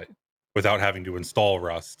website without having to install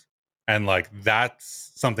Rust. And like,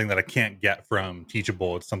 that's something that I can't get from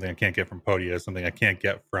Teachable. It's something I can't get from Podia. It's something I can't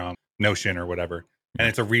get from Notion or whatever. And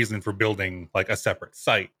it's a reason for building like a separate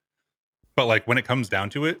site. But like, when it comes down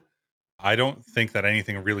to it, I don't think that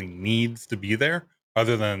anything really needs to be there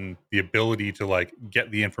other than the ability to like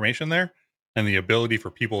get the information there and the ability for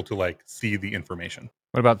people to like see the information.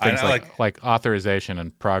 What about things like authorization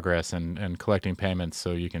and progress and collecting payments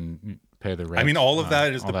so you can pay the rent? I mean, all of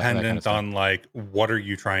that is dependent kind of on like, what are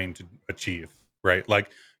you trying to achieve, right?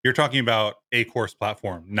 Like, you're talking about a course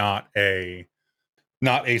platform, not a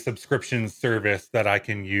subscription service that I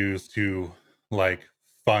can use to like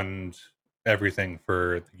fund everything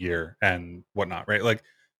for the year and whatnot, right? Like,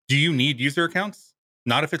 do you need user accounts?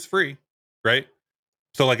 Not if it's free, right?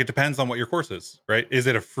 So like, it depends on what your course is, right? Is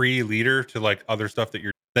it a free leader to like other stuff that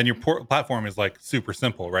then your platform is like super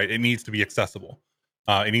simple, right? It needs to be accessible.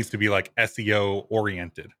 It needs to be like SEO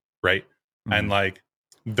oriented, right? And like,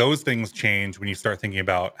 those things change when you start thinking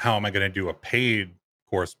about how am I going to do a paid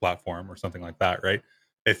course platform or something like that, right?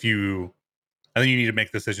 And then you need to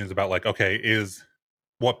make decisions about like, okay,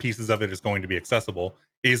 what pieces of it is going to be accessible?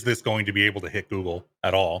 Is this going to be able to hit Google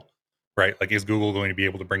at all? Right? Like, is Google going to be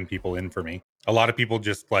able to bring people in for me? A lot of people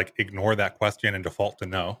just like ignore that question and default to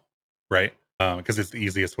no, right? Because it's the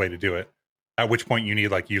easiest way to do it. At which point you need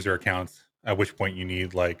like user accounts. At which point you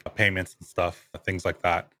need like payments and stuff, things like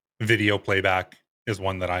that. Video playback is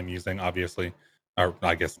one that I'm using, obviously. Or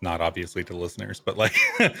I guess not obviously to listeners, but like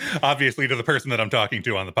obviously to the person that I'm talking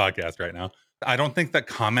to on the podcast right now. I don't think that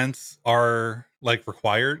comments are like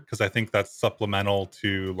required, because I think that's supplemental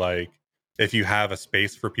to like if you have a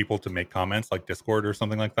space for people to make comments like Discord or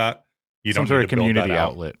something like that, you Some don't need sort to of build that community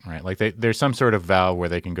out. outlet, right? Like there's some sort of valve where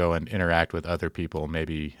they can go and interact with other people,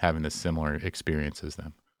 maybe having this similar experience as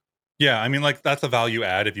them. Yeah, I mean, like that's a value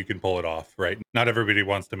add if you can pull it off, right? Not everybody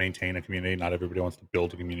wants to maintain a community. Not everybody wants to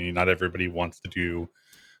build a community. Not everybody wants to do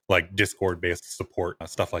like Discord based support,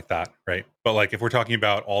 stuff like that, right? But like if we're talking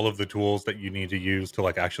about all of the tools that you need to use to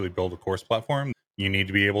like actually build a course platform, you need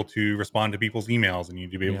to be able to respond to people's emails, and you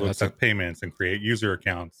need to be able Yeah, to that's a accept payments and create user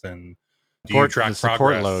accounts, and do you support. The track support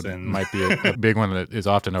progress? load And might be a big one that is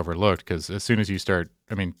often overlooked because as soon as you start,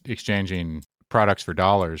 I mean, exchanging products for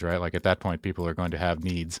dollars, right? Like at that point, people are going to have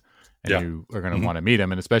needs, and yeah. you are going to Mhm. want to meet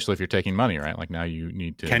them, and especially if you're taking money, right? Like now you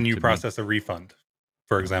need Can you to meet. process a refund,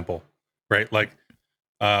 for Yeah. example? Right? Like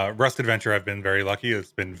Rust Adventure, I've been very lucky.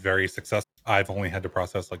 It's been very successful. I've only had to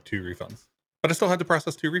process like 2 refunds, but I still had to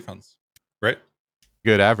process 2 refunds, right?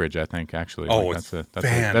 Good average, I think. Actually, like Oh, it's that's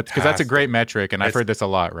because that's a great fantastic. metric, and I've It's heard this a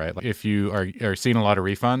lot, right? Like if you are seeing a lot of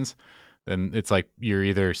refunds, then it's like you're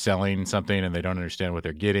either selling something and they don't understand what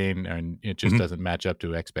they're getting, and it just mhm, doesn't match up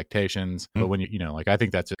to expectations. But mhm. when like I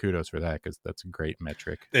think that's a kudos for that because that's a great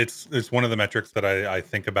metric. It's one of the metrics that I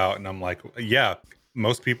think about, and I'm like, yeah,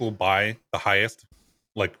 most people buy the highest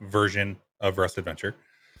like version of Rust Adventure,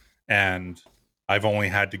 and I've only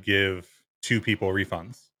had to give 2 people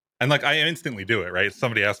refunds. And like I instantly do it, right? If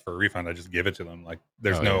somebody asks for a refund, I just give it to them. Like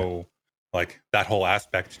there's Oh yeah, no like that whole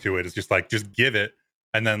aspect to it is just like just give it,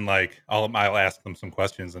 and then like I'll ask them some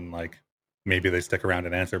questions, and like maybe they stick around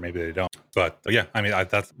and answer, maybe they don't. But yeah, I mean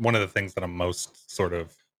that's one of the things that I'm most sort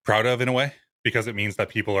of proud of in a way, because it means that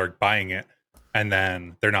people are buying it and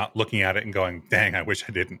then they're not looking at it and going, "Dang, I wish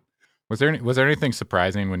I didn't." was there anything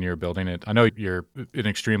surprising when you were building it? I know you're an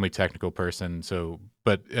extremely technical person, so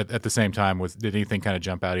but at the same time, did anything kind of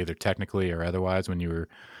jump out either technically or otherwise when you were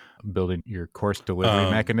building your course delivery Um,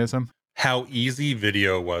 mechanism? how easy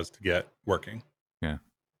video was to get working, Yeah.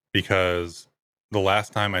 because the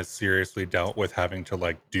last time I seriously dealt with having to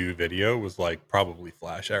like do video was like probably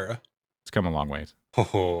Flash era. It's come a long ways.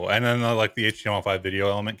 Oh, and then like the HTML5 video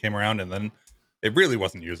element came around, and then it really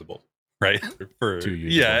wasn't usable, right? Too For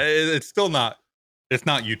yeah, usable. it's still not. It's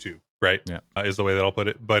not YouTube, right? Yeah. Is the way that I'll put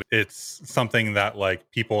it. But it's something that like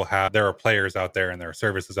people have. There are players out there, and there are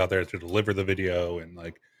services out there to deliver the video, and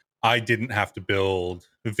like I didn't have to build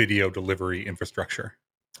video delivery infrastructure.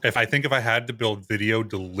 If I had to build video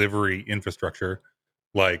delivery infrastructure,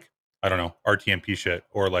 like I don't know, RTMP shit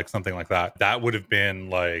or like something like that, that would have been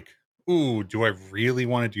like, ooh, do I really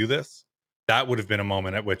want to do this? That would have been a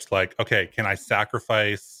moment at which like, okay, can I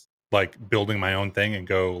sacrifice like building my own thing and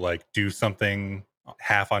go like do something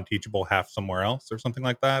half on Teachable, half somewhere else or something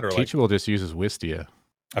like that? Or like Teachable just uses Wistia.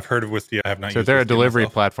 I've heard of Wistia, I have not So used they're a Wistia delivery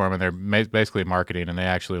myself. platform, and they're basically marketing. And they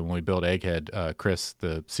actually, when we built Egghead, Chris,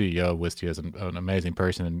 the CEO of Wistia, is an amazing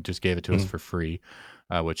person, and just gave it to us Mhm. for free.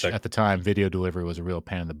 Which Sick. at the time, video delivery was a real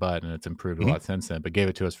pain in the butt, and it's improved a Mhm. lot since then. But gave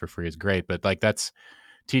it to us for free is great. But like that's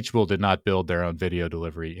Teachable did not build their own video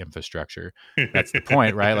delivery infrastructure. That's the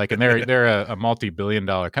point, right? Like, and they're a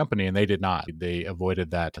multi-billion-dollar company, and they did not. They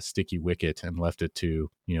avoided that sticky wicket and left it to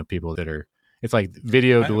people that are. It's like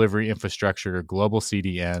video I, delivery infrastructure, global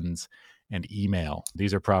CDNs, and email.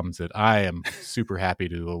 These are problems that I am super happy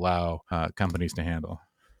to allow companies to handle.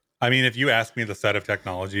 I mean, if you ask me the set of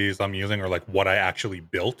technologies I'm using or like what I actually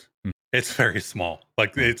built, Mm, it's very small.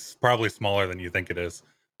 Like yeah. it's probably smaller than you think it is.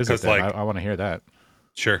 Is it Because then? like, I want to hear that.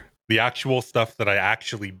 sure, the actual stuff that I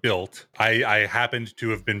actually built, I happened to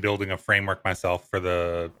have been building a framework myself for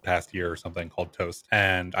the past year or something called Toast.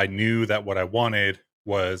 And I knew that what I wanted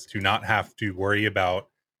was to not have to worry about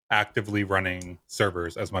actively running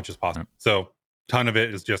servers as much as Yeah. possible. So ton of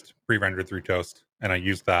it is just pre-rendered through Toast. And I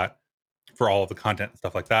use that for all of the content and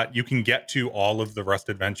stuff like that. You can get to all of the Rust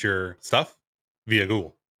Adventure stuff via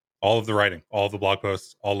Google, all of the writing, all of the blog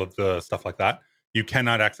posts, all of the stuff like that. You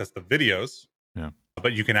cannot access the videos, Yeah.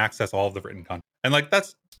 but you can access all of the written content. And like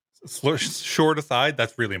that's short aside,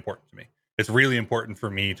 that's really important to me. It's really important for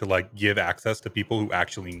me to like give access to people who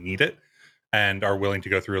actually need it and are willing to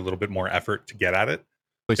go through a little bit more effort to get at it.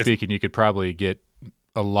 It's Speaking, you could probably get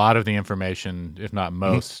a lot of the information, if not mhm,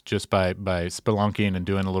 most, just by spelunking and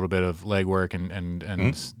doing a little bit of legwork and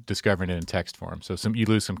mhm. discovering it in text form. So you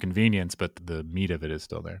lose some convenience, but the meat of it is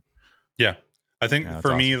still there. Yeah. I think Yeah, that's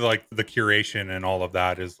for me, awesome. like the curation and all of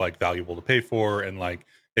that is like valuable to pay for. And like,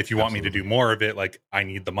 if you want me to do Absolutely. more of it, like I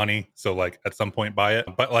need the money. So like at some point buy it.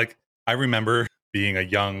 But like I remember being a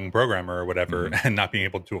young programmer or whatever Hmm. and not being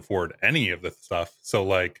able to afford any of this stuff. So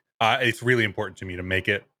like it's really important to me to make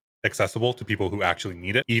it accessible to people who actually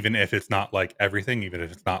need it, even if it's not like everything, even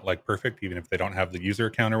if it's not like perfect, even if they don't have the user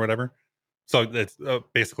account or whatever. So it's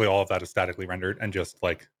basically all of that is statically rendered and just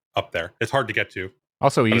like up there. It's hard to get to,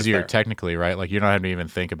 Also but it's easier there. technically, right? Like you don't have to even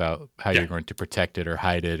think about how Yeah. you're going to protect it or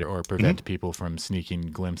hide it or prevent people from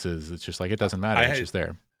sneaking glimpses. It's just like it doesn't matter. I It's had just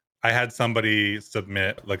there. I had somebody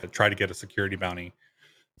submit like try to get a security bounty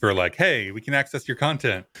for like, hey, we can access your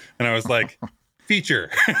content, and I was like, feature.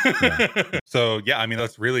 Yeah. So yeah, I mean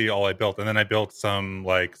that's really all I built, and then I built some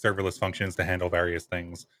like serverless functions to handle various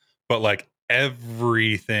things, but like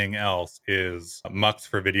everything else is Mux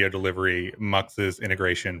for video delivery, Mux's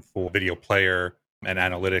integration for video player and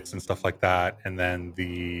analytics and stuff like that, and then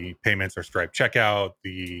the payments are Stripe checkout,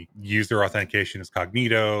 the user authentication is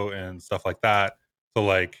Cognito and stuff like that. So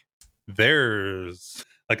like there's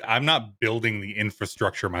like I'm not building the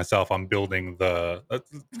infrastructure myself. I'm building the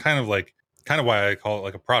kind of like kind of why I call it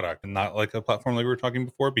like a product and not like a platform like we were talking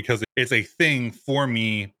before, because it's a thing for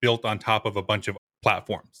me built on top of a bunch of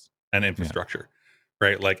platforms and Yeah. infrastructure,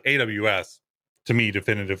 right? Like AWS to me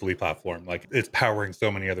definitively platform, like it's powering so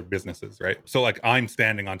many other businesses, right? So like I'm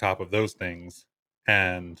standing on top of those things,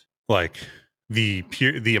 and like the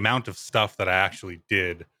amount of stuff that I actually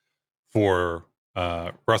did for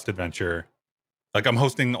Rust Adventure, like I'm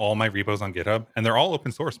hosting all my repos on GitHub, and they're all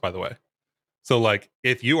open source, by the way. So like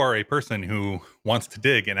if you are a person who wants to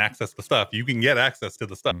dig and access the stuff, you can get access to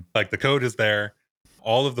the stuff. Mm. Like the code is there.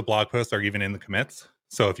 All of the blog posts are even in the commits.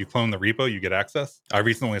 So if you clone the repo, you get access. I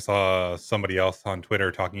recently saw somebody else on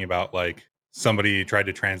Twitter talking about like somebody tried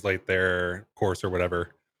to translate their course or whatever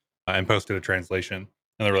and posted a translation.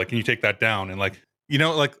 And they were like, can you take that down? And like, you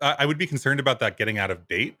know, like I would be concerned about that getting out of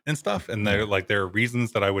date and stuff. And Yeah. there are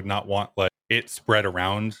reasons that I would not want like it spread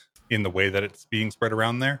around in the way that it's being spread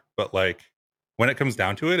around there. But like when it comes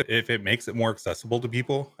down to it, if it makes it more accessible to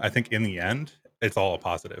people, I think in the end, it's all a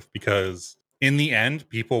positive, because in the end,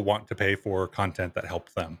 people want to pay for content that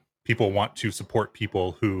helps them. People want to support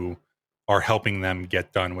people who are helping them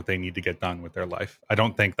get done what they need to get done with their life. I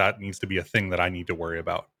don't think that needs to be a thing that I need to worry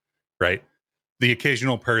about, right? The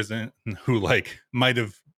occasional person who like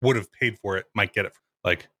would have paid for it might get it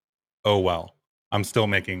like, oh well, I'm still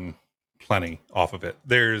making plenty off of it.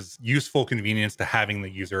 There's useful convenience to having the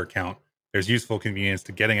user account. There's useful convenience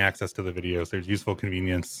to getting access to the videos. There's useful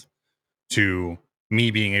convenience to me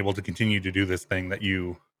being able to continue to do this thing that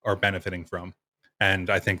you are benefiting from. And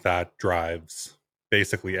I think that drives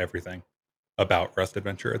basically everything about Rust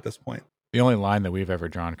Adventure at this point. The only line that we've ever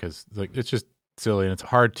drawn, because like it's just silly and it's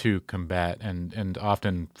hard to combat and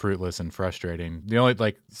often fruitless and frustrating. The only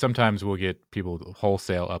like sometimes we'll get people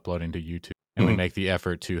wholesale uploading to YouTube, and we Mhm. make the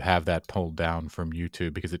effort to have that pulled down from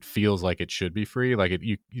YouTube because it feels like it should be free. Like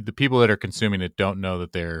the people that are consuming it don't know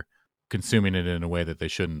that they're consuming it in a way that they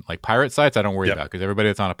shouldn't. Like pirate sites, I don't worry Yep. about because everybody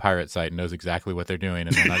that's on a pirate site knows exactly what they're doing,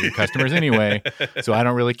 and they're not your customers anyway. So I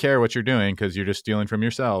don't really care what you're doing because you're just stealing from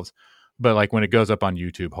yourselves. But like when it goes up on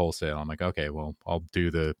YouTube wholesale, I'm like, okay, well,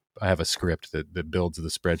 I have a script that builds the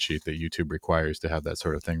spreadsheet that YouTube requires to have that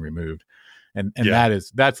sort of thing removed. And Yeah.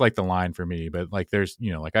 that's like the line for me. But like there's,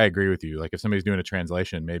 like I agree with you. Like if somebody's doing a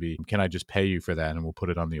translation, maybe can I just pay you for that and we'll put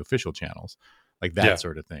it on the official channels? Like that Yeah.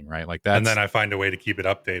 sort of thing, right? Like And then that's I find a way to keep it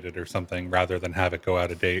updated or something rather than have it go out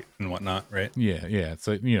of date and whatnot, right? yeah.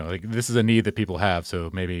 So like this is a need that people have, so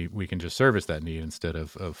maybe we can just service that need instead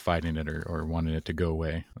of fighting it or wanting it to go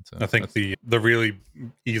away. I think That's the really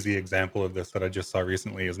easy example of this that I just saw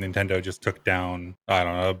recently is Nintendo just took down, I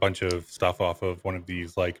don't know, a bunch of stuff off of one of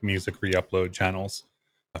these like music re-upload channels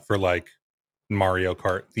for like Mario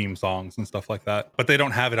Kart theme songs and stuff like that. But they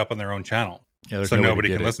don't have it up on their own channel. yeah. There's So no way to nobody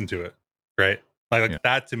get can it. listen to it. Right? Like Yeah,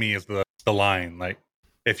 that to me is the line. Like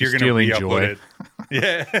if you're you're gonna stealing re-upload joy. it.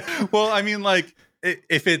 Yeah. Well, I mean like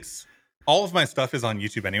if it's all of my stuff is on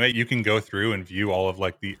YouTube anyway. You can go through and view all of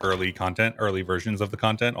like the early content, early versions of the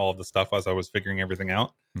content, all of the stuff as I was figuring everything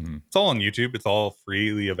out. Mhm. It's all on YouTube. It's all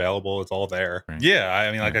freely available. It's all there. Right. Yeah,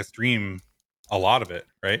 I mean, like Yeah. I stream a lot of it,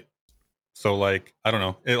 right? So like, I don't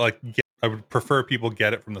know. It like I would prefer people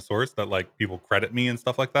get it from the source, that like people credit me and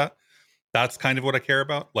stuff like that. That's kind of what I care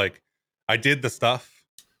about. Like I did the stuff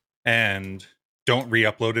and don't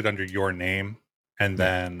re-upload it under your name and Yeah.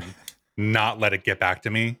 then not let it get back to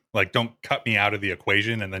me. Like don't cut me out of the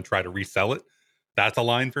equation and then try to resell it. That's a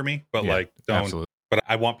line for me. But Yeah. like don't. Absolutely. But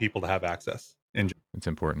I want people to have access. It's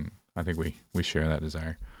important. I think we share that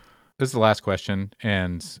desire. This is the last question,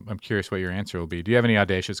 and I'm curious what your answer will be. Do you have any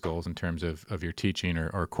audacious goals in terms of your teaching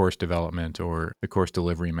or course development or the course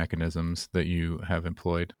delivery mechanisms that you have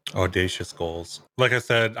employed? Audacious goals. Like I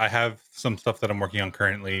said, I have some stuff that I'm working on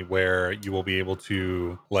currently where you will be able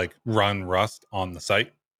to like run Rust on the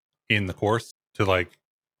site in the course to like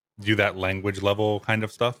do that language level kind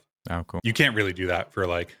of stuff. Oh, cool. You can't really do that for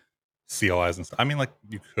like CLIs and stuff. I mean, like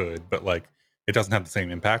you could, but like it doesn't have the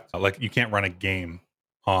same impact. Like you can't run a game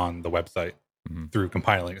on the website through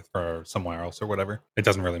compiling it for somewhere else or whatever. It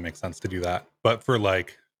doesn't really make sense to do that. But for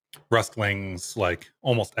like Rustlings, like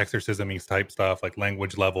almost exorcism-y type stuff, like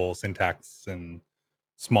language level syntax and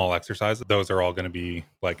small exercises, those are all going to be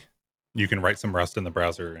like you can write some Rust in the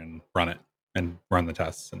browser and run it and run the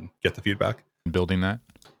tests and get the feedback. Building that?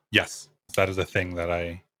 Yes, that is a thing that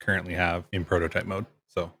I currently have in prototype mode.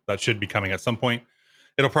 So that should be coming at some point.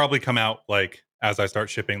 It'll probably come out like as I start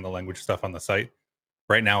shipping the language stuff on the site.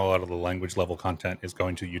 Right now, a lot of the language level content is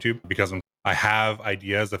going to YouTube because I have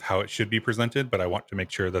ideas of how it should be presented, but I want to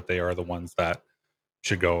make sure that they are the ones that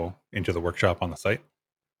should go into the workshop on the site.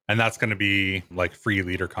 And that's going to be like free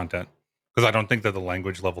leader content because I don't think that the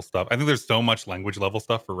language level stuff, I think there's so much language level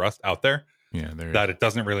stuff for Rust out there that it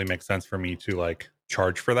doesn't really make sense for me to like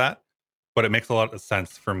charge for that. But it makes a lot of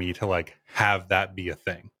sense for me to like have that be a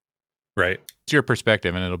thing. Right. It's your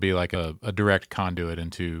perspective, and it'll be like a direct conduit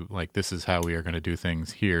into like, this is how we are going to do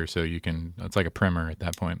things here. So you can, it's like a primer at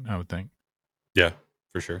that point, I would think. Yeah,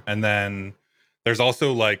 for sure. And then there's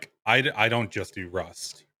also like, I don't just do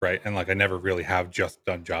Rust, right? And like, I never really have just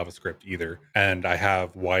done JavaScript either. And I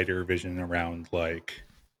have wider vision around like,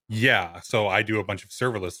 yeah, so I do a bunch of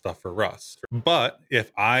serverless stuff for Rust. But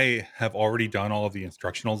if I have already done all of the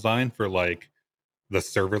instructional design for like the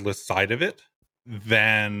serverless side of it,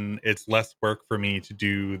 then it's less work for me to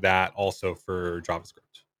do that also for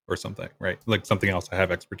JavaScript or something, right? Like something else I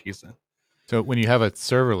have expertise in. So when you have a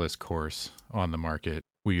serverless course on the market,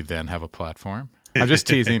 will you then have a platform? I'm just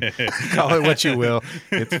teasing. Call it what you will.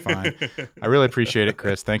 It's fine. I really appreciate it,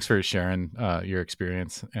 Chris. Thanks for sharing your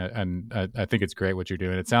experience. And I think it's great what you're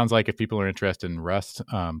doing. It sounds like if people are interested in Rust,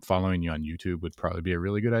 following you on YouTube would probably be a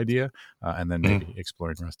really good idea. And then maybe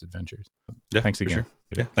exploring Rust Adventures. Yeah, thanks again. Sure.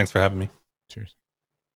 Yeah, thanks for having me. Cheers.